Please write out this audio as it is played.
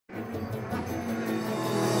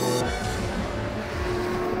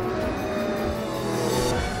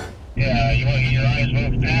Yeah, you want to get your eyes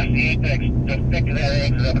moved past the apex, just stick to that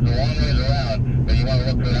exit up. It's a long ways around, but you want to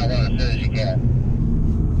look through that one as soon as you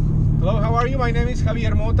can. Hello, how are you? My name is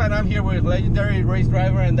Javier Mota and I'm here with legendary race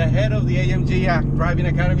driver and the head of the AMG Driving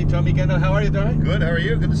Academy, Tommy Kendall. How are you, Tommy? Good, how are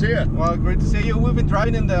you? Good to see you. Well, great to see you. We've been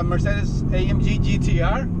driving in the Mercedes-AMG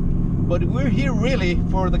GTR, but we're here really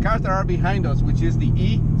for the cars that are behind us, which is the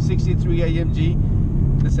E63 AMG,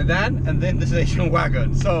 the sedan, and then the station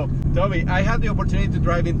wagon. So, Tommy, I had the opportunity to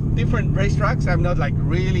drive in different racetracks. I'm not like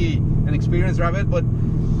really an experienced driver, but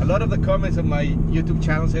a lot of the comments on my YouTube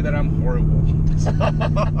channel say that I'm horrible. So,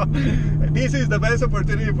 this is the best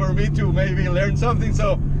opportunity for me to maybe learn something.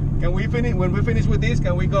 So, can we finish? When we finish with this,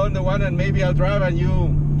 can we go on the one and maybe I'll drive and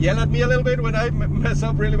you yell at me a little bit when I mess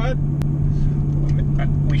up really bad?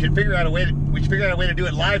 We should figure out a way to do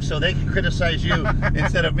it live so they can criticize you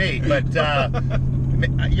instead of me. But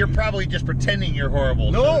you're probably just pretending you're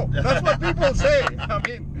horrible. No, so. That's what people say.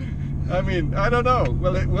 I mean, I don't know.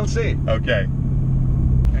 Well, we'll see. Okay.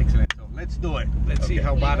 Excellent. So let's do it. Let's see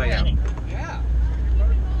how bad I am. Yeah.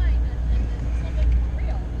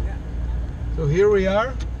 So here we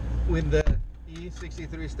are with the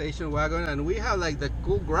E63 station wagon, and we have like the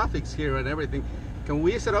cool graphics here and everything. Can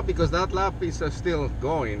we set up because that lap is still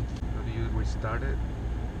going? How do you restart it?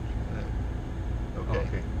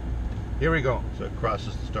 Okay. Here we go. So it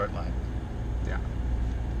crosses the start line. Yeah.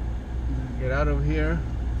 Get out of here.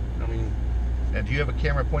 I mean. And do you have a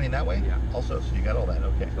camera pointing that way? Yeah. Also, so you got all that.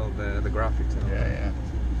 Okay. So the graphics. And all that. Yeah.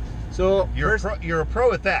 So you're a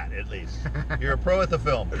pro at that, at least. You're a pro at the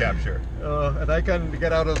film capture. And I can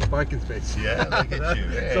get out of the parking space. Yeah, look at you.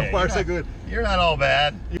 Hey, so far, so good. You're not all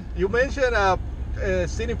bad. You mentioned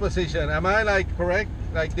sitting position. Am I like correct?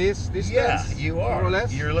 Like this? Yeah, stance, you are. more or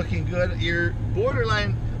less? You're looking good. You're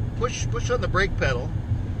borderline. Push on the brake pedal.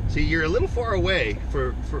 See, you're a little far away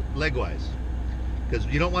for leg wise, because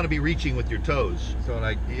you don't want to be reaching with your toes. So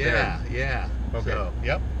like yeah. Okay. So,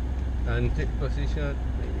 yep. And take position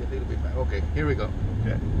maybe a little bit back. Okay, here we go.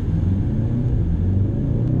 Okay.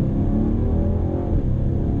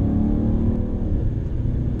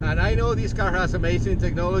 And I know this car has amazing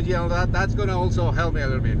technology and all that. That's gonna also help me a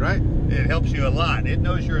little bit, right? It helps you a lot. It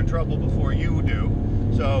knows you're in trouble before you do.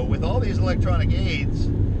 So with all these electronic aids,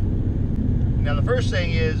 now the first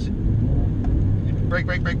thing is brake.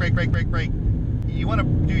 You want to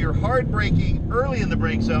do your hard braking early in the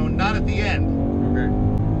brake zone, not at the end. Okay.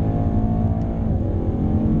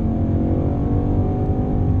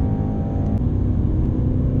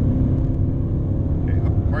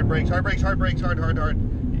 Hard brakes, hard.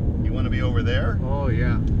 You want to be over there. Oh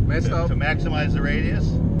yeah, messed up. To maximize the radius.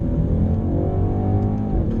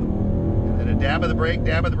 And then a dab of the brake, oh,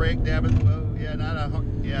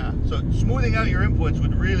 yeah. So smoothing out your inputs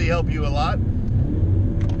would really help you a lot.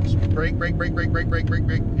 Brake. Yep.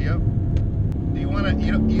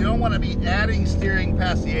 You don't want to be adding steering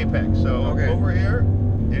past the apex. So over here,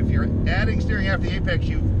 if you're adding steering after the apex,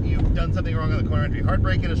 you've done something wrong on the corner entry. Hard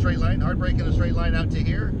brake in a straight line. Hard brake in a straight line out to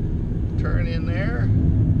here. Turn in there.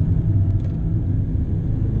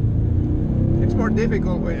 It's more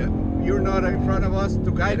difficult when you're not in front of us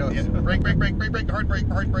to guide us. Yeah. Brake. Hard brake.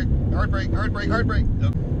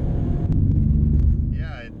 Okay.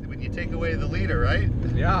 Yeah, when you take away the leader, right?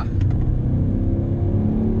 Yeah.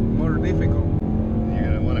 More difficult. You're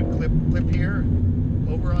gonna want to clip here,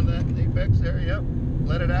 over on that apex there. Yep.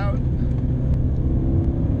 Let it out.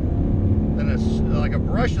 Then like a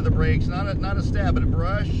brush of the brakes, not a stab, but a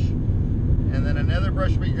brush. And then another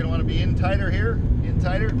brush, but you're gonna want to be in tighter here. In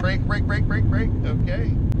tighter. Brake.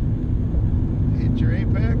 Okay. Hit your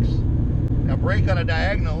apex. Now brake on a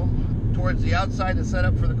diagonal towards the outside to set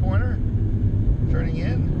up for the corner. Turning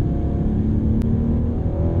in.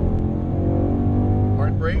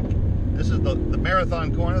 Hard brake. This is the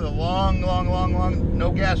marathon corner, the long.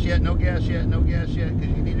 No gas yet, because you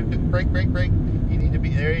need to brake. You need to be,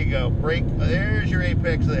 there you go. Brake, there's your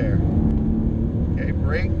apex there. Okay,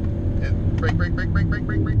 brake. Brake.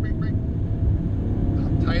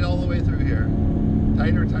 Tight all the way through here.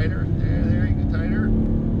 Tighter. There you go, tighter.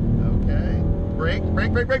 Okay. Brake.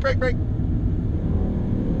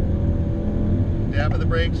 Dab of the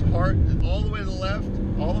brakes, hard, all the way to the left.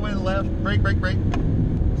 Brake.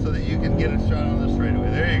 So that you can get a shot on the straightaway.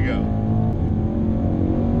 There you go.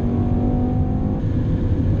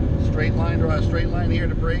 Straight line, draw a straight line here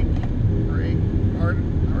to brake. Harder.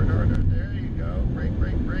 There you go. Brake.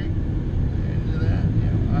 Into that.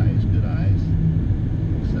 Yeah, eyes, good eyes.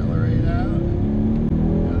 Accelerate out.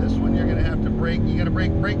 Now this one you're gonna have to brake. You gotta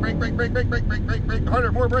brake.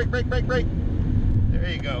 Harder, more brake. There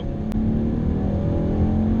you go.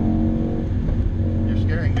 You're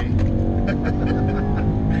scaring me.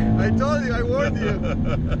 I told you, I warned you.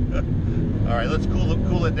 All right, let's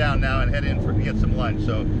cool it down now and head in to get some lunch.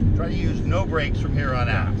 So try to use no brakes from here on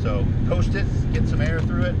out. So coast it, get some air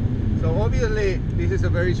through it. So obviously this is a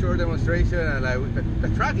very short demonstration, and the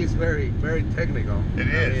track is very, very technical. It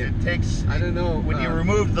is. It takes. I don't know when you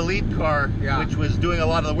removed the lead car, which was doing a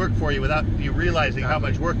lot of the work for you without you realizing how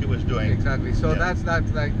much work it was doing. Exactly. So that's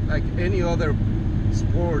like any other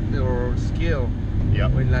sport or skill. Yeah.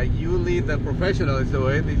 When like you lead the professionals do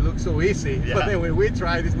it, it looks so easy. Yeah. But then when we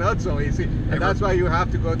try it, it's not so easy, and that's why you have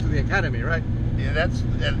to go to the academy, right? Yeah,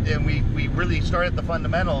 and we really start at the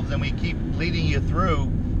fundamentals, and we keep leading you through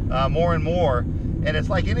more and more. And it's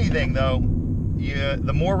like anything, though.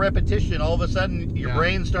 The more repetition, all of a sudden your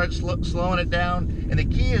brain starts slowing it down. And the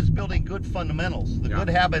key is building good fundamentals, the good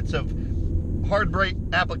habits of hard brake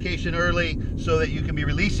application early, so that you can be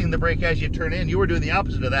releasing the brake as you turn in. You were doing the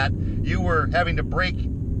opposite of that. You were having to brake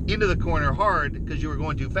into the corner hard because you were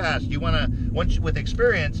going too fast. You want to, once with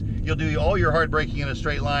experience, you'll do all your hard braking in a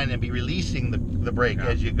straight line and be releasing the brake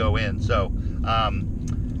as you go in. So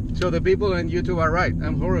so the people on YouTube are right.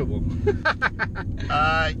 I'm horrible.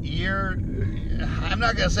 I'm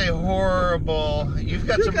not gonna say horrible. You've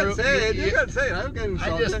got some. You can say it. You can say it. I'm getting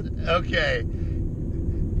insulted. Okay.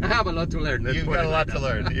 I have a lot to learn. You've got a lot to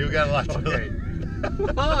learn. You've got a lot to learn.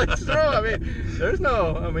 Oh, it's true. I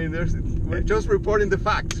mean, we're just reporting the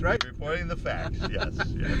facts, right? Reporting the facts, yes.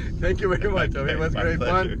 Thank you very much. It was great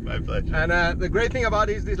fun. My pleasure. And the great thing about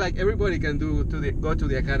it is this, like, everybody can go to the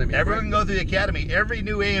academy. Everyone can go through the academy. Every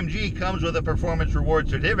new AMG comes with a performance reward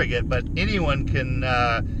certificate, but anyone can.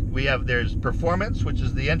 There's performance, which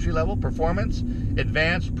is the entry level, performance,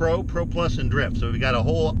 advanced, pro plus, and drift. So we've got a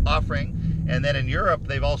whole offering. And then in Europe,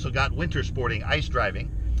 they've also got winter sporting, ice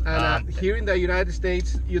driving. And here in the United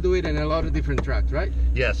States, you do it in a lot of different tracks, right?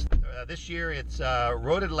 Yes. This year it's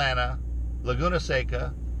Road Atlanta, Laguna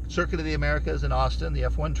Seca, Circuit of the Americas in Austin, the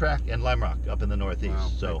F1 track, and Lime Rock up in the Northeast. Wow,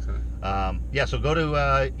 so, so go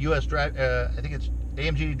to US Drive. I think it's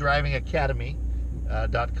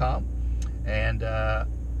AMGDrivingAcademy.com, and I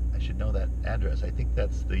should know that address. I think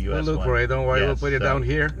that's the US We'll look for it. Don't worry. We'll put it down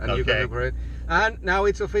here, and you can look for it. And now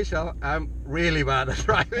it's official. I'm really bad at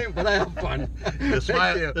driving, but I have fun. The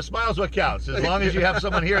smile's what counts. As long as you have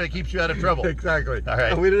someone here that keeps you out of trouble. Exactly. All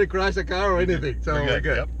right. And we didn't crash a car or anything, so we're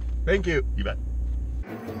good. Yep. Thank you. You bet.